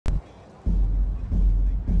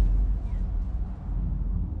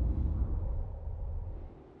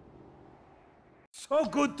So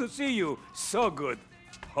good to see you. So good.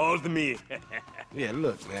 Hold me. Yeah,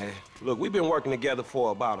 look, man. Look, we've been working together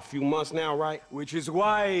for about a few months now, right? Which is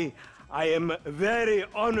why I am very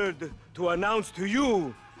honored to announce to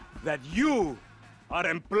you that you are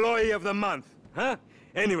Employee of the Month, huh?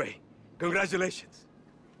 Anyway, congratulations.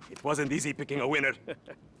 It wasn't easy picking a winner.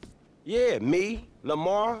 Yeah, me,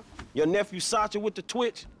 Lamar, your nephew Sacha with the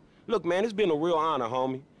Twitch. Look, man, it's been a real honor,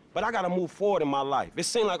 homie. But I gotta move forward in my life. It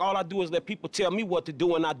seems like all I do is let people tell me what to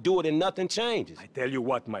do and I do it and nothing changes. I tell you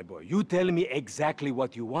what, my boy. You tell me exactly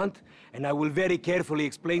what you want, and I will very carefully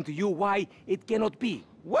explain to you why it cannot be.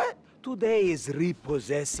 What? Today is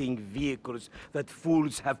repossessing vehicles that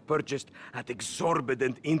fools have purchased at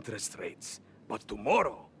exorbitant interest rates. But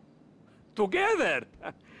tomorrow, together,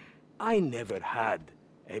 I never had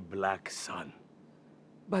a black son.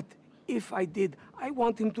 But if I did, I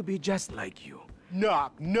want him to be just like you.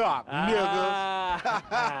 Knock, knock, niggas.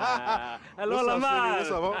 Hello, Lamar.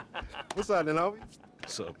 What's up, homie? What's up, then, homie?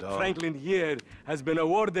 What's up, dog? Franklin here has been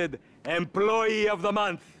awarded Employee of the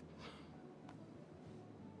Month.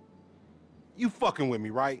 You fucking with me,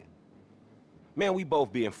 right? Man, we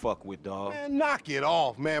both being fucked with, dog. Man, knock it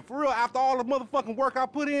off, man. For real, after all the motherfucking work I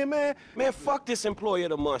put in, man. Man, fuck this Employee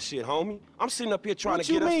of the Month shit, homie. I'm sitting up here trying to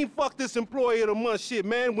get What you mean, fuck this Employee of the Month shit,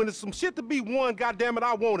 man? When there's some shit to be won, goddammit,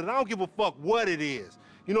 I want it. I don't give a fuck what it is.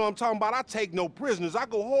 You know what I'm talking about? I take no prisoners. I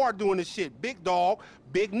go hard doing this shit. Big dog,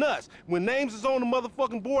 big nuts. When names is on the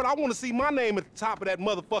motherfucking board, I want to see my name at the top of that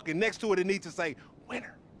motherfucking. Next to it, it needs to say,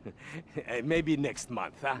 winner. Maybe next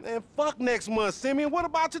month, huh? Man, fuck next month, Simeon. What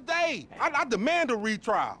about today? I demand a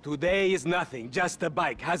retrial. Today is nothing, just a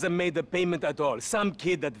bike. Hasn't made a payment at all. Some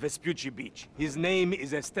kid at Vespucci Beach. His name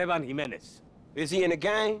is Esteban Jimenez. Is he in the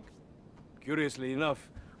gang? Curiously enough,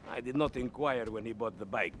 I did not inquire when he bought the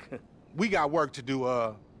bike. We got work to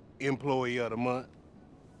do, Employee of the Month.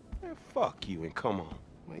 Man, fuck you and come on.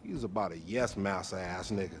 Man, you's about a yes-mouse ass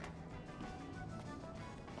nigga.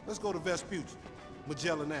 Let's go to Vespucci.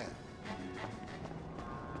 Magellan Ave.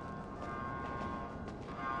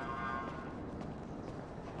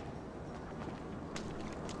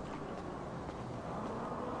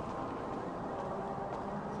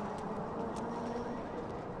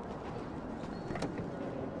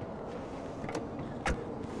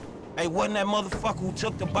 Hey, wasn't that motherfucker who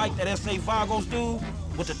took the bike that S.A. Vagos dude?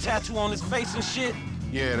 With the tattoo on his face and shit?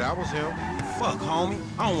 Yeah, that was him. Fuck, homie.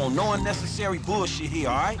 I don't want no unnecessary bullshit here,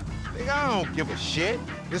 all right? Nigga, I don't give a shit.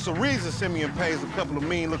 It's a reason Simeon pays a couple of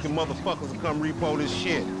mean-looking motherfuckers to come repo this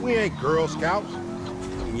shit. We ain't Girl Scouts.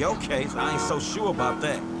 In your case, I ain't so sure about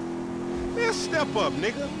that. Man, step up,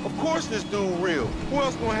 nigga. Of course this dude real. Who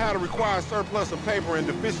else gonna have the required surplus of paper and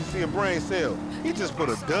deficiency of brain cells? He just put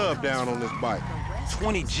a dub down on this bike.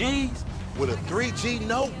 20 G's? With a 3G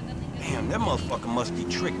note? Damn, that motherfucker must be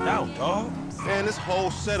tricked out, dawg. Man, this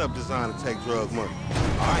whole setup designed to take drug money.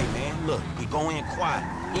 All right, man, look, we go in quiet.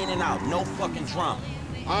 In and out, no fucking drama.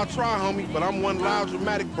 I'll try, homie, but I'm one loud,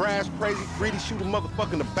 dramatic, brass, crazy, greedy, shoot a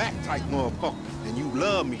motherfucker in the back type motherfucker. And you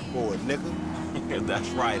love me for it, nigga. That's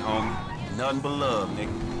right, homie. Nothing but love,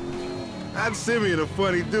 nigga. That Simeon a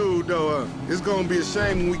funny dude, though. It's gonna be a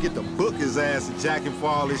shame when we get to book his ass and jack him for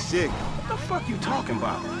all this shit. What the fuck you talking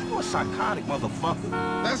about? You a psychotic motherfucker.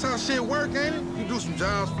 That's how shit work, ain't it? You do some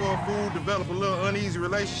jobs for a fool, develop a little uneasy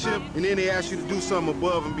relationship, and then they ask you to do something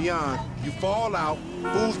above and beyond. You fall out,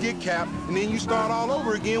 fools get capped, and then you start all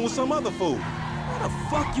over again with some other fool. Where the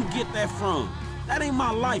fuck you get that from? That ain't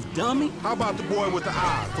my life, dummy. How about the boy with the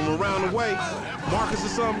eye from around the way? Marcus or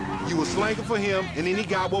something? You was slanking for him, and then he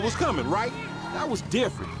got what was coming, right? That was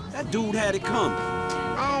different. That dude had it coming.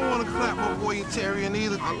 I don't want to clap my boy Terrian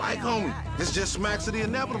either. I like homie. It's just smacks of the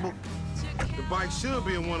inevitable. The bike should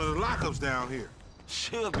be in one of the lockups down here.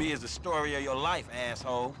 Should be is the story of your life,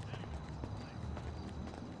 asshole.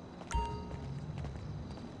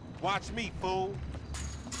 Watch me, fool.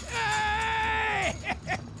 Hey!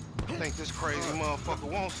 I think this crazy motherfucker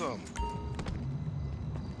wants something.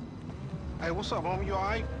 Hey, what's up, homie? You all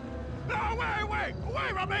right? No, wait!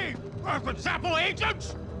 Away from me! For example,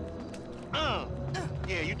 agents!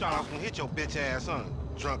 Yeah, you thought I was gonna hit your bitch ass, huh?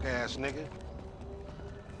 Drunk ass nigga.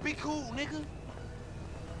 Be cool, nigga.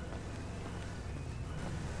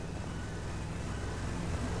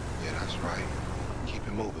 Yeah, that's right. Keep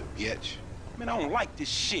it moving, bitch. Man, I don't like this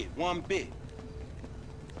shit one bit.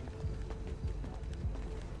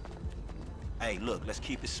 Hey, look, let's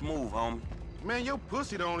keep it smooth, homie. Man, your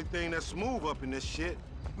pussy the only thing that's smooth up in this shit.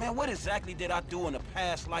 Man, what exactly did I do in a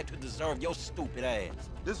past life to deserve your stupid ass?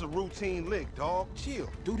 This is a routine lick, dog. Chill.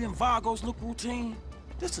 Do them Vagos look routine?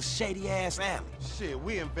 This a shady-ass alley. Shit,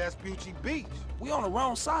 we in Vespucci Beach. We on the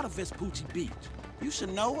wrong side of Vespucci Beach. You should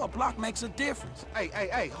know a block makes a difference.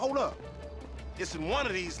 Hey, hold up. It's in one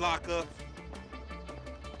of these lockups.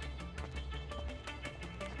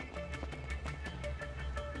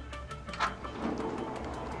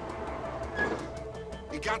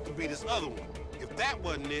 It got to be this other one. If that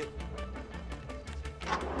wasn't it...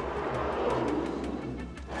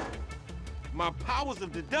 My powers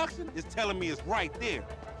of deduction is telling me it's right there.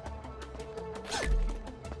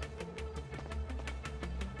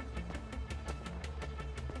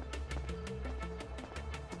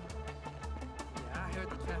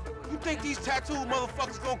 You think these tattooed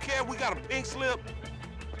motherfuckers gonna care we got a pink slip?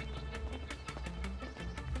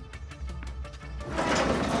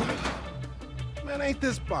 Man, ain't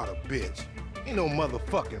this about a bitch? Ain't no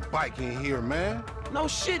motherfucking bike in here, man. No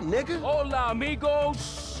shit, nigga. Hola,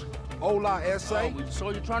 amigos. Hola, S.A. We saw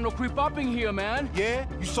you trying to creep up in here, man. Yeah?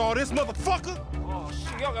 You saw this motherfucker? Oh,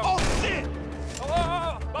 shit. Oh, shit!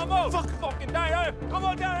 Vamos! Fucking down. Come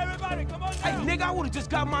on down, everybody. Come on Hey, down. nigga, I would've just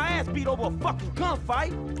got my ass beat over a fucking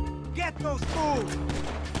gunfight. Get those fools!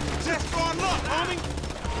 Just for luck, homie!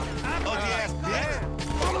 Ugly ass bitch!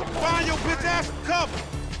 Find your bitch ass some cover!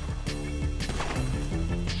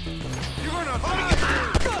 You're gonna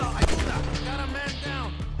Got a man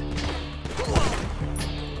down.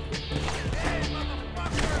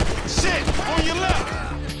 Shit! On your left!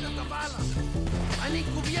 I need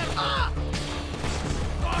cubierta.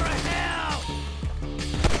 Go to hell.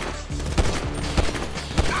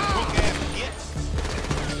 Punk ass bitch!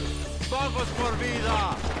 Vamos por vida.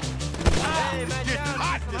 Hey, man, This down.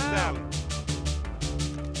 hot, this alley!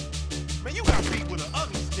 Man, you got beat with an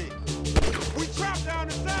ugly stick! We trapped down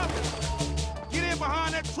this alley! Get in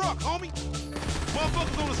behind that truck, homie!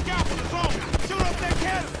 Motherfuckers on the scaffold is on me! Shoot up that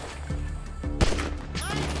cannon!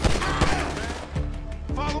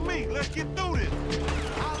 Follow me, let's get through this!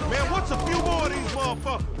 Man, what's a few more of these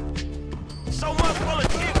motherfuckers? So much full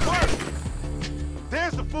of shit work.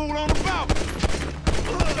 There's the fool on the balcony!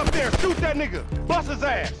 Look up there, shoot that nigga! Bust his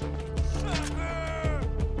ass!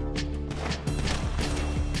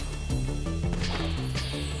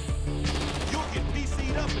 You'll get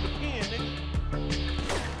PC'd up in the pen, nigga.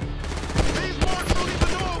 These marks don't even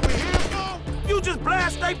know we're here, though. You just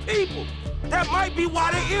blast they people. That might be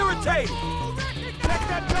why they irritated. Check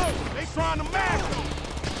that door. They trying to mash them.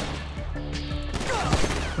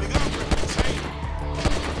 Nigga, I'm ready to change.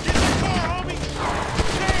 Get in the car, homie.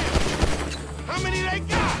 Damn. How many they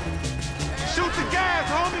got? Shoot the gas,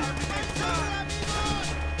 homie.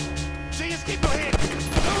 Just keep your head.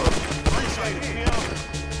 Appreciate it, Micheal.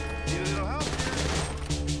 Need a little help?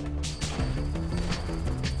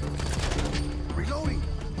 Reloading.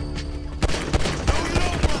 No, you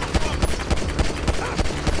don't, motherfucker.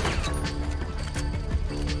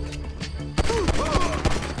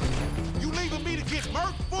 You leaving me to get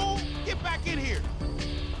murked, fool? Get back in here.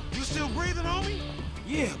 You still breathing, homie?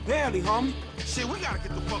 Yeah, barely, homie. Shit, we gotta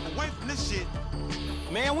get the fuck away from this shit.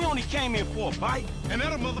 Man, we only came in for a bite. And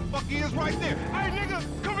that motherfucker is right there. Hey, nigga,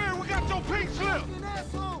 come here. We got your pink slip.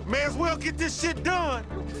 May as well get this shit done.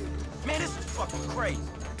 Man, this is fucking crazy.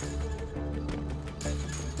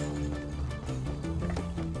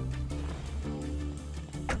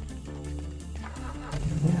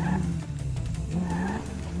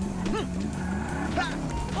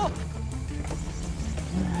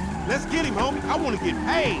 Let's get him, homie. I want to get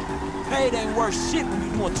paid. Paid ain't worth shit when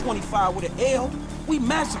you doing 25 with an L. We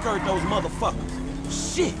massacred those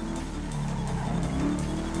motherfuckers. Shit.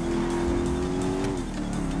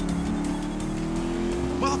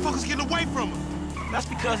 Motherfuckers getting away from us. That's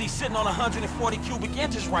because he's sitting on 140 cubic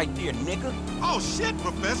inches right there, nigga. Oh, shit,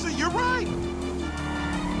 Professor. You're right.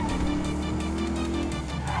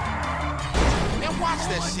 Now watch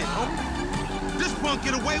that shit, homie. This punk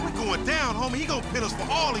get away, we going down, homie. He gonna pin us for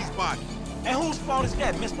all these bodies. And whose fault is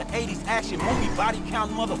that, Mr. 80s action movie body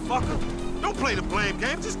count motherfucker? Don't play the blame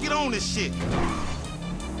game. Just get on this shit. He's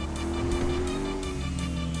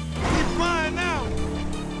flying now.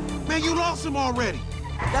 Man, you lost him already.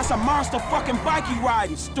 That's a monster fucking bike you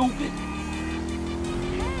riding, stupid.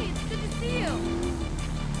 Hey, it's good to see you.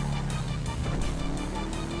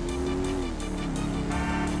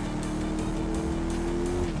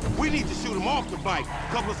 We need to shoot him off the bike.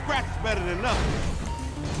 A couple of scratches better than nothing.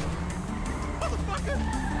 Motherfucker!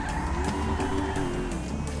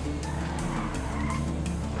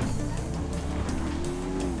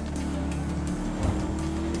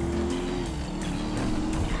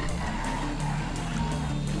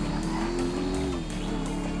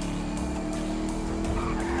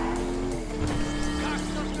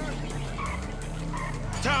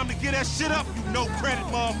 Time to get that shit up, you no credit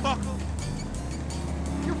motherfucker.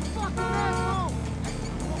 You fucking asshole!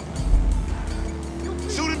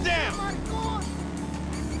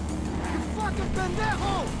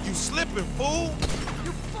 You slipping, fool!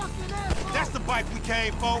 You fucking asshole! That's the bike we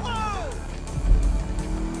came for. Whoa!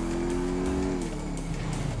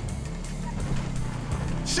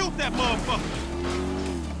 Shoot that motherfucker!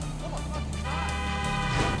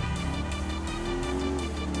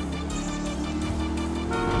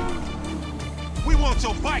 We want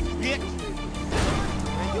your bike, bitch!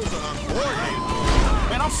 Man, you's uncoordinated.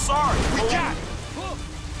 Man, I'm sorry. We got it!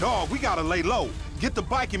 Dog, we gotta lay low. Get the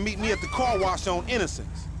bike and meet me at the car wash on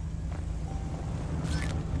Innocence.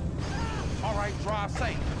 All right, drive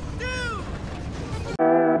safe.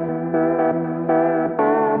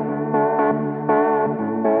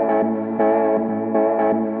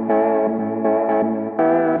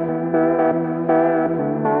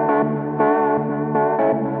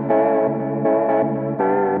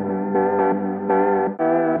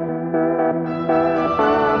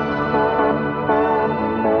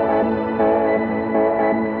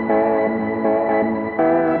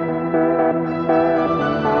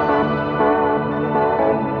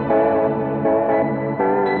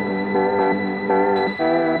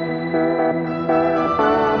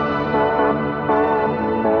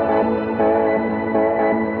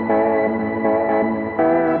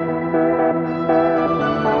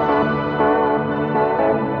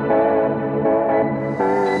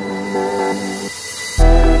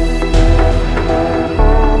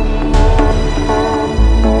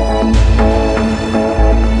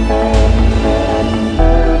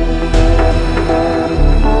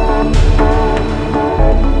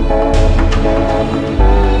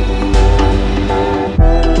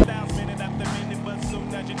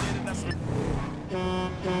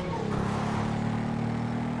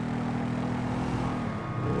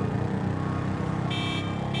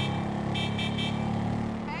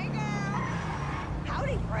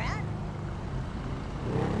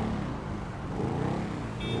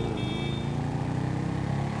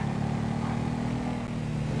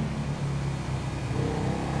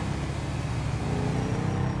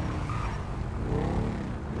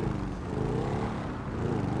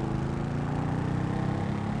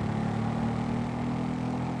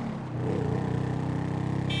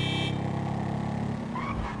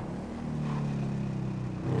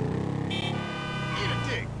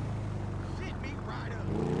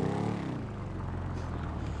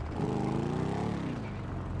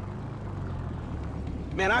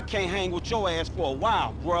 Man, I can't hang with your ass for a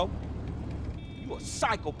while, bro. You a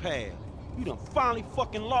psychopath. You done finally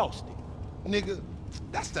fucking lost it. Nigga,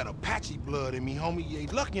 that's that Apache blood in me, homie. You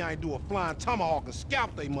ain't lucky I ain't do a flying tomahawk and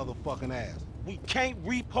scalp they motherfucking ass. We can't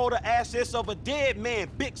repo the assets of a dead man,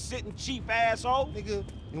 big sitting chief asshole. Nigga,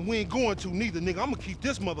 and we ain't going to neither, nigga. I'm gonna keep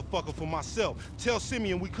this motherfucker for myself. Tell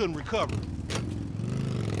Simeon we couldn't recover.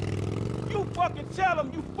 You fucking tell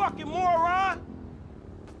him, you fucking moron.